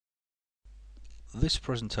This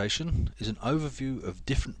presentation is an overview of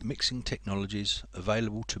different mixing technologies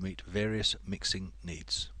available to meet various mixing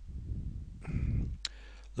needs.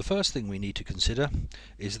 The first thing we need to consider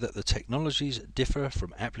is that the technologies differ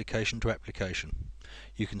from application to application.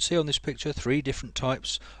 You can see on this picture three different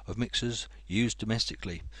types of mixers used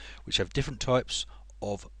domestically, which have different types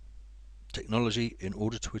of technology in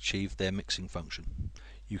order to achieve their mixing function.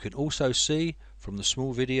 You can also see from the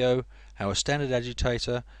small video how a standard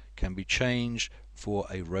agitator can be changed for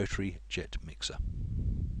a rotary jet mixer.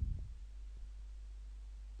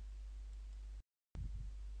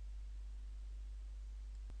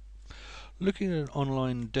 Looking at an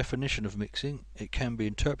online definition of mixing, it can be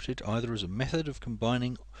interpreted either as a method of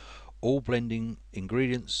combining or blending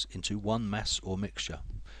ingredients into one mass or mixture,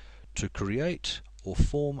 to create or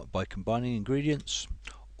form by combining ingredients,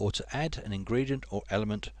 or to add an ingredient or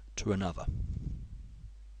element to another.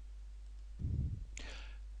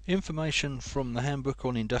 Information from the Handbook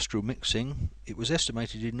on Industrial Mixing. It was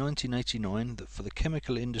estimated in 1989 that for the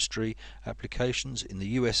chemical industry applications in the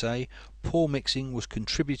USA, poor mixing was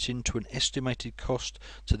contributing to an estimated cost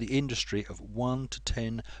to the industry of $1 to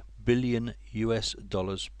 $10 billion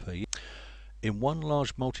per year. In one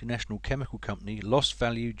large multinational chemical company, lost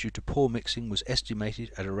value due to poor mixing was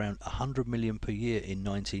estimated at around $100 million per year in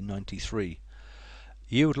 1993.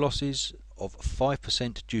 Yield losses of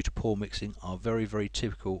 5% due to poor mixing are very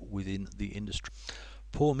typical within the industry.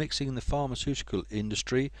 Poor mixing in the pharmaceutical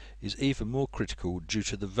industry is even more critical due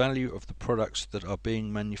to the value of the products that are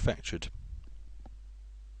being manufactured.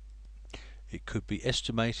 It could be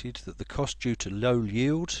estimated that the cost due to low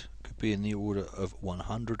yield could be in the order of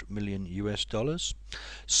 $100 million.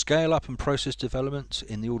 Scale up and process development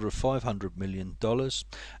in the order of $500 million,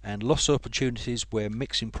 and loss opportunities where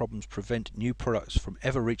mixing problems prevent new products from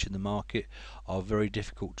ever reaching the market are very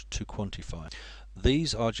difficult to quantify.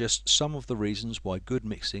 These are just some of the reasons why good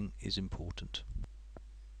mixing is important.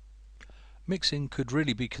 Mixing could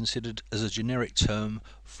really be considered as a generic term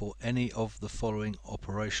for any of the following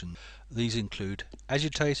operations. These include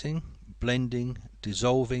agitating, blending,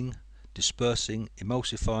 dissolving, dispersing,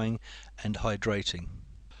 emulsifying and hydrating.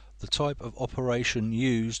 The type of operation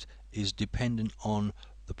used is dependent on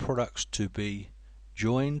the products to be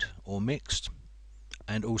joined or mixed,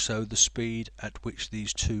 and also the speed at which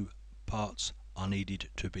these two parts are needed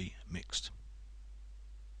to be mixed.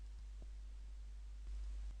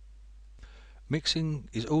 Mixing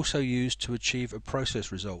is also used to achieve a process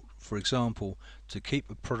result, for example, to keep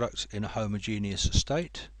a product in a homogeneous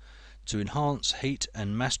state, to enhance heat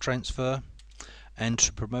and mass transfer, and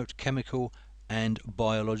to promote chemical and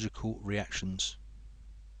biological reactions.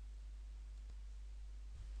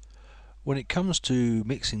 When it comes to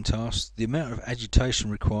mixing tasks, the amount of agitation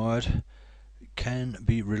required can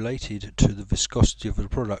be related to the viscosity of the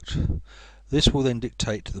product. This will then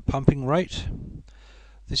dictate the pumping rate.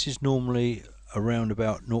 This is normally around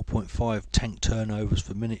about 0.5 tank turnovers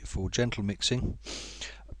per minute for gentle mixing,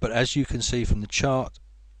 but as you can see from the chart,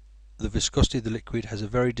 the viscosity of the liquid has a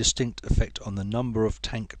very distinct effect on the number of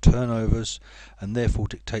tank turnovers and therefore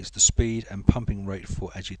dictates the speed and pumping rate for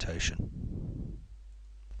agitation.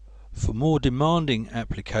 For more demanding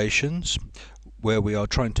applications where we are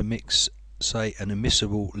trying to mix, say, an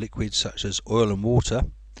immiscible liquid such as oil and water,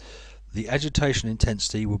 the agitation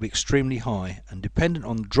intensity will be extremely high, and dependent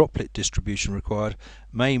on the droplet distribution required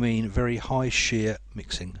may mean very high shear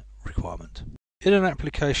mixing requirement. In an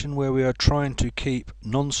application where we are trying to keep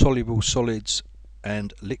non-soluble solids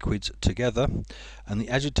and liquids together, and the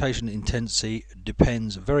agitation intensity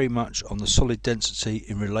depends very much on the solid density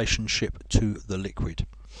in relationship to the liquid.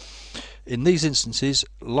 In these instances,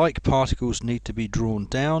 light particles need to be drawn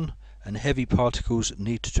down and heavy particles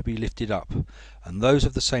need to be lifted up, and those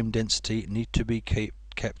of the same density need to be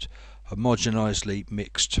kept homogeneously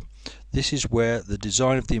mixed. This is where the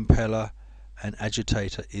design of the impeller and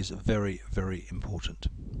agitator is very important.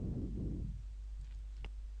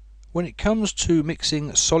 When it comes to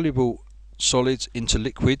mixing soluble solids into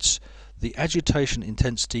liquids, the agitation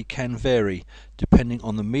intensity can vary depending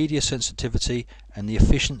on the media sensitivity and the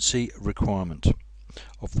efficiency requirement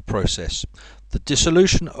of the process. The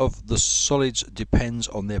dissolution of the solids depends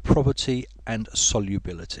on their property and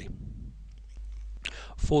solubility.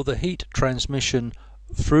 For the heat transmission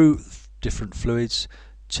through different fluids,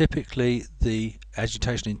 typically the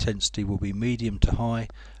agitation intensity will be medium to high,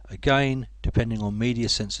 again depending on media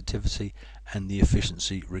sensitivity and the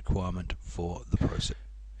efficiency requirement for the process.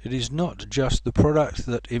 It is not just the product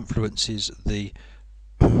that influences the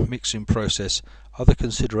mixing process. Other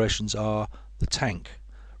considerations are the tank,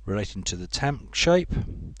 relating to the tank shape,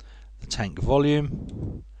 the tank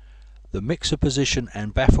volume, the mixer position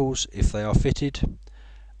and baffles if they are fitted,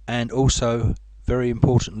 and also, very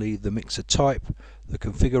importantly, the mixer type, the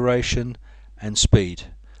configuration and speed.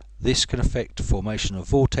 This can affect formation of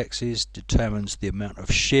vortexes, determines the amount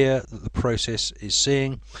of shear that the process is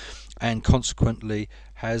seeing, and consequently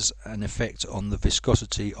has an effect on the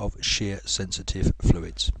viscosity of shear sensitive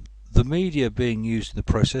fluids. The media being used in the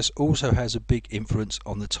process also has a big influence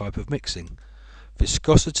on the type of mixing.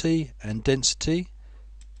 Viscosity and density,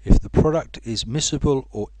 if the product is miscible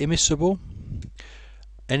or immiscible,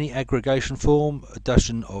 any aggregation form,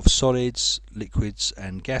 addition of solids, liquids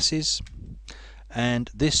and gases, and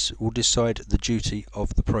this will decide the duty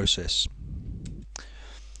of the process.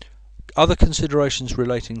 Other considerations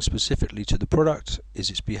relating specifically to the product is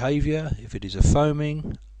its behaviour, if it is a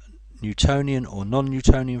foaming, Newtonian or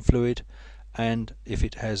non-Newtonian fluid, and if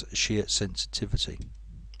it has shear sensitivity.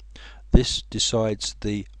 This decides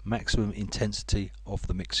the maximum intensity of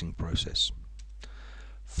the mixing process.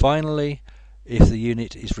 Finally, if the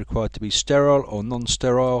unit is required to be sterile or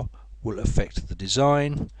non-sterile, will affect the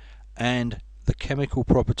design, and the chemical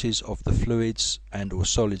properties of the fluids and or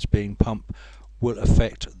solids being pumped will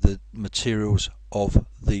affect the materials of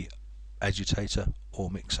the agitator or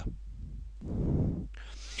mixer.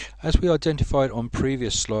 As we identified on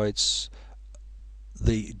previous slides,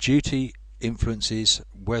 the duty influences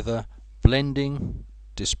whether blending,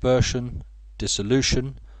 dispersion,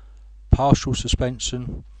 dissolution, partial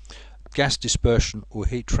suspension, gas dispersion or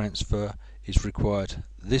heat transfer is required.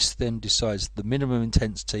 This then decides the minimum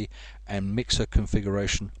intensity and mixer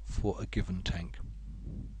configuration for a given tank.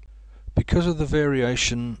 Because of the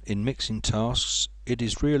variation in mixing tasks, it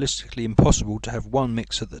is realistically impossible to have one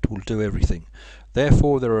mixer that will do everything.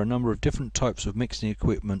 Therefore, there are a number of different types of mixing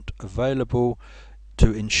equipment available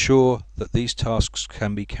to ensure that these tasks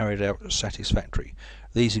can be carried out satisfactorily.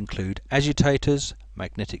 These include agitators,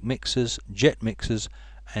 magnetic mixers, jet mixers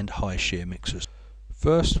and high shear mixers.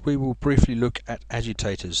 First, we will briefly look at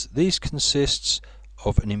agitators. These consists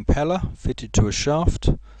of an impeller fitted to a shaft.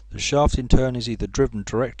 The shaft in turn is either driven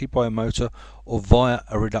directly by a motor or via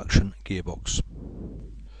a reduction gearbox.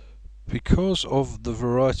 Because of the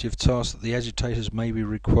variety of tasks that the agitators may be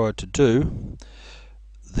required to do,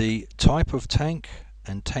 the type of tank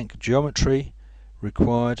and tank geometry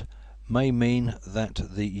required may mean that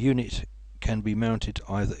the unit can be mounted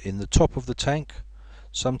either in the top of the tank.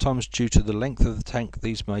 Sometimes due to the length of the tank,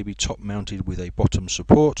 these may be top mounted with a bottom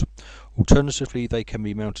support. Alternatively, they can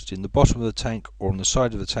be mounted in the bottom of the tank or on the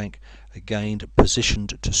side of the tank, again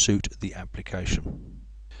positioned to suit the application.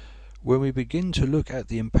 When we begin to look at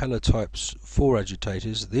the impeller types for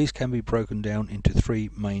agitators, these can be broken down into three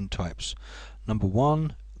main types. Number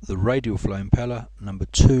one, the radial flow impeller. Number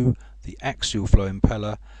two, the axial flow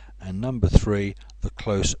impeller. And number three, the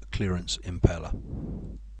close clearance impeller.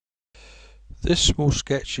 This small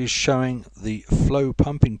sketch is showing the flow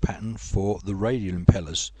pumping pattern for the radial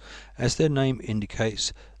impellers. As their name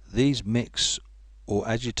indicates, these mix or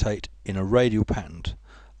agitate in a radial pattern.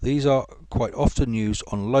 These are quite often used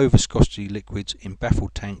on low viscosity liquids in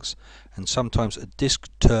baffled tanks, and sometimes a disc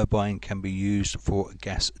turbine can be used for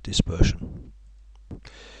gas dispersion.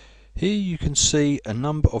 Here you can see a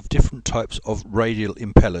number of different types of radial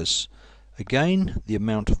impellers. Again, the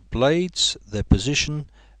amount of blades, their position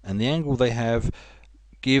and the angle they have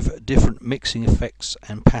give different mixing effects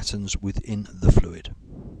and patterns within the fluid.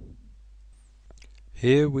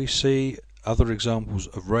 Here we see other examples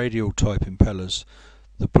of radial type impellers.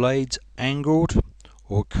 The blades angled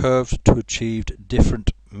or curved to achieve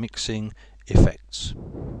different mixing effects.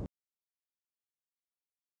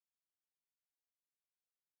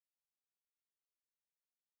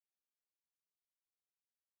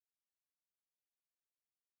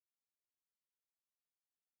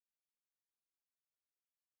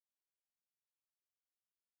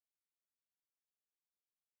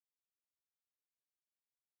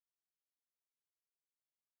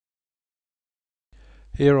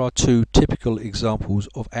 Here are two typical examples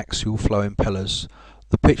of axial flow impellers,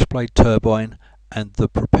 the pitch blade turbine and the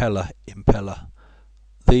propeller impeller.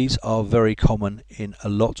 These are very common in a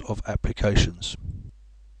lot of applications.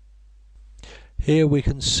 Here we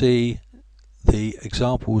can see the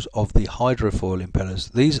examples of the hydrofoil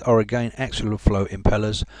impellers. These are again axial flow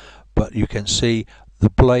impellers, but you can see the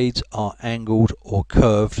blades are angled or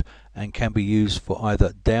curved and can be used for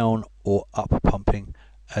either down or up pumping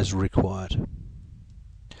as required.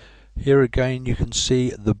 Here again you can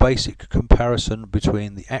see the basic comparison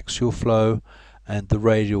between the axial flow and the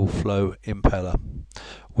radial flow impeller.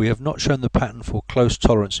 We have not shown the pattern for close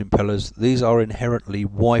tolerance impellers. These are inherently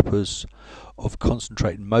wipers of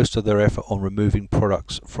concentrating most of their effort on removing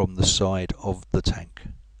products from the side of the tank.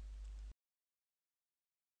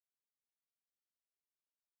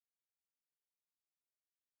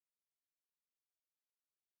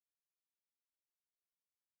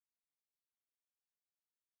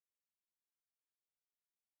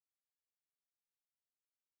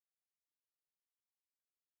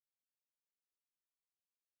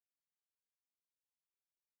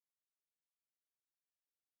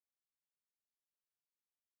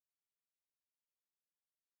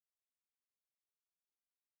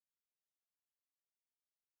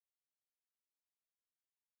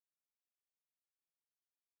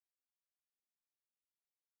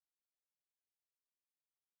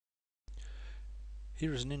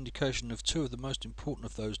 Here is an indication of two of the most important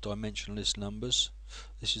of those dimensionless numbers.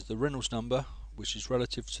 This is the Reynolds number, which is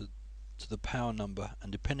relative to the power number,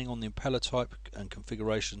 and depending on the impeller type and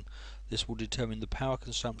configuration, this will determine the power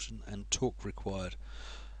consumption and torque required.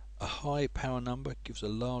 A high power number gives a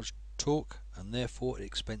large torque and therefore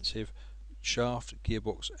expensive shaft,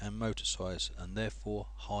 gearbox and motor size, and therefore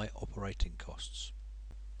high operating costs.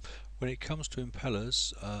 When it comes to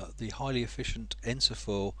impellers, the highly efficient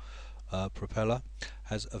Ensifoil propeller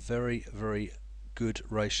has a very good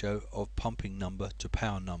ratio of pumping number to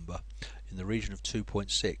power number in the region of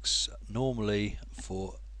 2.6. Normally,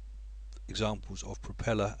 for examples of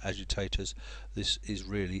propeller agitators, this is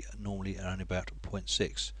really normally around about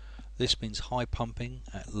 0.6. This means high pumping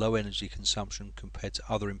at low energy consumption compared to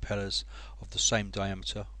other impellers of the same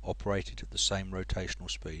diameter operated at the same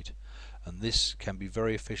rotational speed, and this can be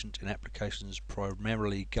very efficient in applications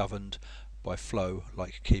primarily governed by flow,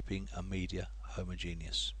 like keeping a media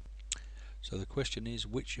homogeneous. So the question is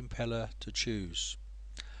which impeller to choose.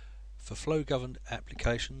 For flow governed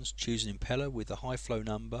applications, choose an impeller with a high flow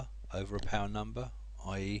number over a power number,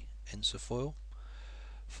 i.e. Ensifoil.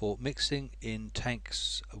 For mixing in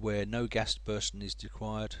tanks where no gas dispersion is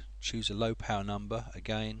required, choose a low power number,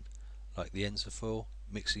 again like the Ensifoil.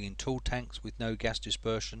 Mixing in tall tanks with no gas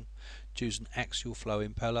dispersion, choose an axial flow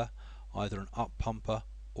impeller, either an up pumper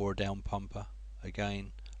or a down pumper,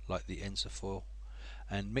 again like the Ensifoil.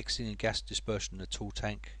 And mixing in gas dispersion in a tall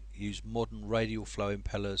tank, use modern radial flow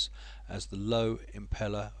impellers as the low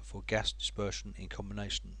impeller for gas dispersion in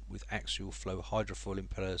combination with axial flow hydrofoil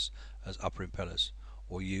impellers as upper impellers,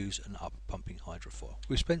 or use an up pumping hydrofoil.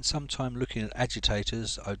 We spent some time looking at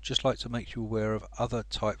agitators. I'd just like to make you aware of other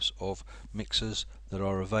types of mixers that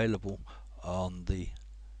are available on the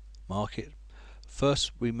market.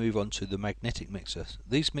 First, we move on to the magnetic mixers.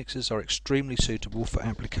 These mixers are extremely suitable for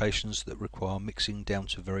applications that require mixing down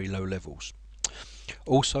to very low levels.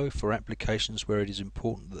 Also for applications where it is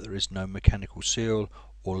important that there is no mechanical seal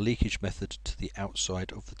or leakage method to the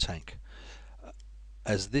outside of the tank.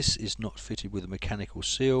 As this is not fitted with a mechanical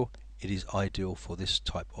seal, it is ideal for this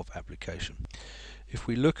type of application. If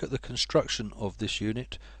we look at the construction of this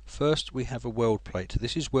unit, first we have a weld plate.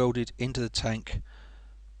 This is welded into the tank.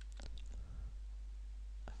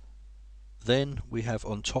 Then we have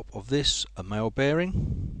on top of this a male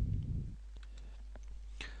bearing.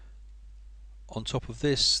 On top of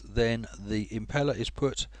this then the impeller is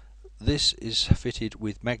put. This is fitted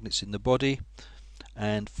with magnets in the body,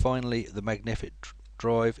 and finally the magnetic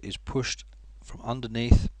drive is pushed from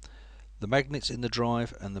underneath. The magnets in the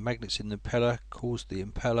drive and the magnets in the impeller cause the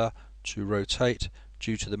impeller to rotate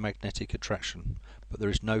due to the magnetic attraction, but there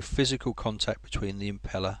is no physical contact between the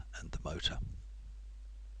impeller and the motor.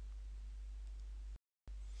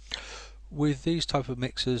 With these type of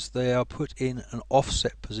mixers, they are put in an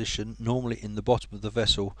offset position, normally in the bottom of the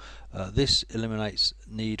vessel. This eliminates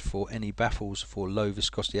need for any baffles for low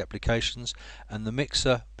viscosity applications, and the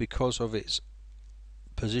mixer, because of its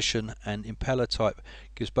position and impeller type,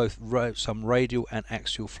 gives both some radial and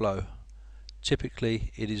axial flow.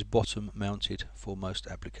 Typically it is bottom mounted for most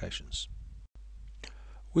applications.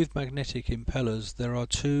 With magnetic impellers there are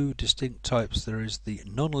two distinct types. There is the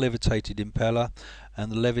non-levitated impeller and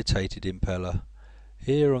the levitated impeller.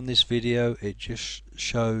 Here on this video it just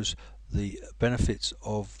shows the benefits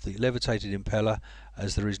of the levitated impeller,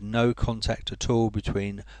 as there is no contact at all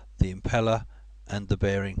between the impeller and the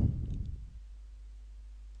bearing.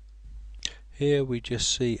 Here we just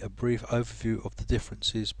see a brief overview of the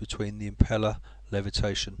differences between the impeller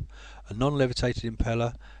levitation. A non-levitated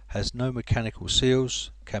impeller has no mechanical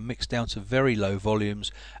seals, can mix down to very low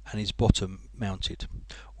volumes, and is bottom mounted.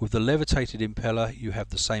 With the levitated impeller you have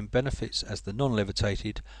the same benefits as the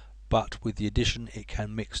non-levitated, but with the addition it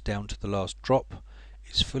can mix down to the last drop,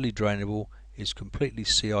 is fully drainable, is completely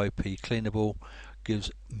CIP cleanable,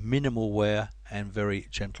 gives minimal wear and very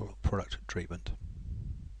gentle product treatment.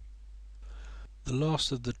 The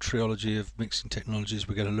last of the trilogy of mixing technologies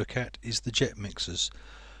we're going to look at is the jet mixers.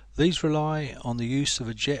 These rely on the use of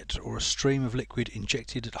a jet or a stream of liquid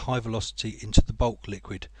injected at high velocity into the bulk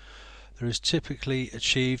liquid. There is typically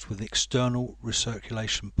achieved with an external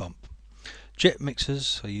recirculation pump. Jet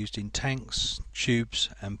mixers are used in tanks, tubes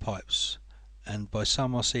and pipes, and by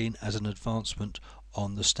some are seen as an advancement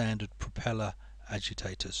on the standard propeller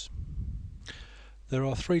agitators. There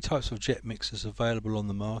are three types of jet mixers available on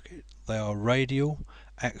the market. They are radial,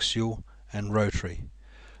 axial and rotary.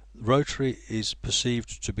 Rotary is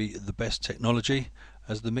perceived to be the best technology,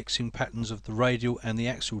 as the mixing patterns of the radial and the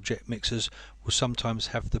axial jet mixers will sometimes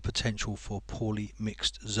have the potential for poorly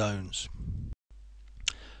mixed zones.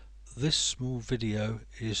 This small video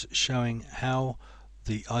is showing how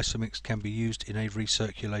the isomix can be used in a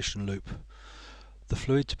recirculation loop. The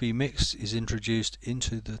fluid to be mixed is introduced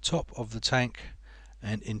into the top of the tank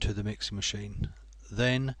and into the mixing machine.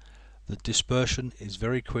 Then the dispersion is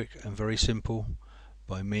very quick and very simple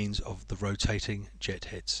by means of the rotating jet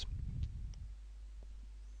heads.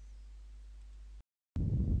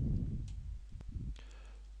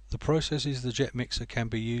 The processes the jet mixer can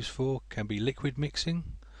be used for can be liquid mixing,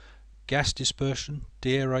 gas dispersion,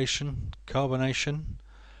 deaeration, carbonation,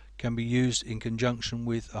 can be used in conjunction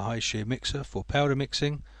with a high shear mixer for powder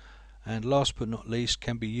mixing, and last but not least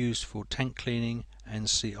can be used for tank cleaning and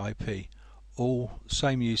CIP, all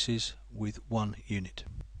same uses with one unit.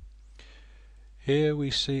 Here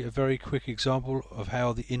we see a very quick example of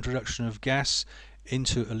how the introduction of gas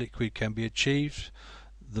into a liquid can be achieved.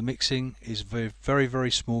 The mixing is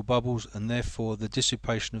very small bubbles, and therefore the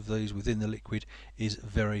dissipation of these within the liquid is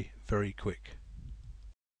very quick.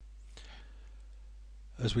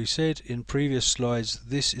 As we said in previous slides,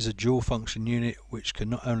 this is a dual function unit which can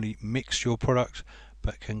not only mix your product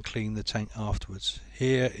but can clean the tank afterwards.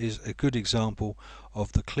 Here is a good example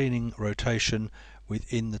of the cleaning rotation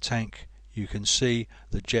within the tank. You can see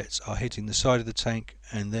the jets are hitting the side of the tank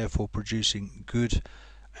and therefore producing good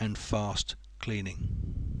and fast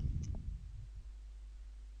cleaning.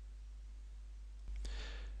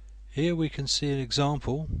 Here we can see an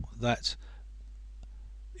example that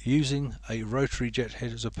using a rotary jet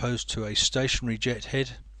head as opposed to a stationary jet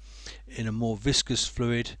head in a more viscous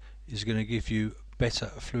fluid is going to give you better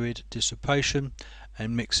fluid dissipation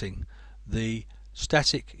and mixing. The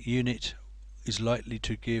static unit is likely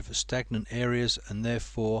to give stagnant areas, and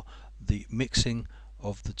therefore the mixing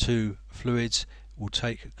of the two fluids will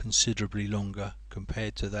take considerably longer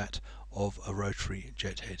compared to that of a rotary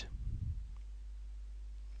jet head.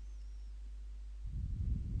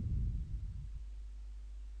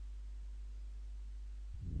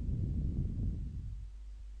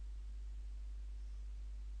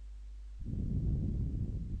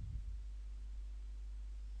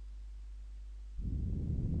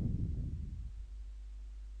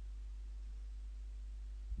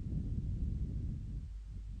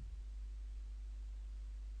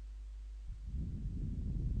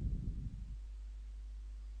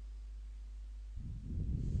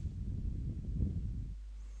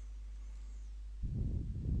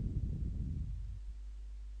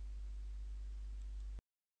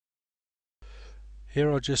 Here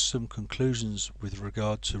are just some conclusions with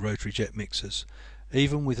regard to rotary jet mixers.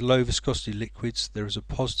 Even with low viscosity liquids, there is a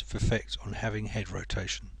positive effect on having head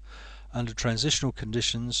rotation. Under transitional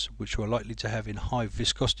conditions, which you are likely to have in high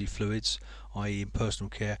viscosity fluids, i.e. in personal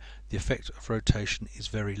care, the effect of rotation is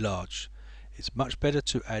very large. It's much better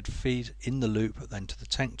to add feed in the loop than to the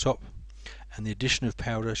tank top, and the addition of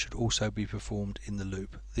powder should also be performed in the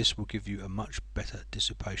loop. This will give you a much better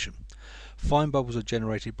dissipation. Fine bubbles are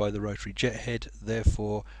generated by the rotary jet head,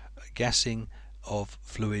 therefore gassing of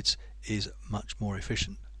fluids is much more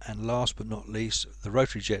efficient. And last but not least, the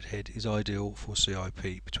rotary jet head is ideal for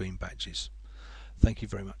CIP between batches. Thank you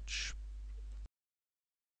very much.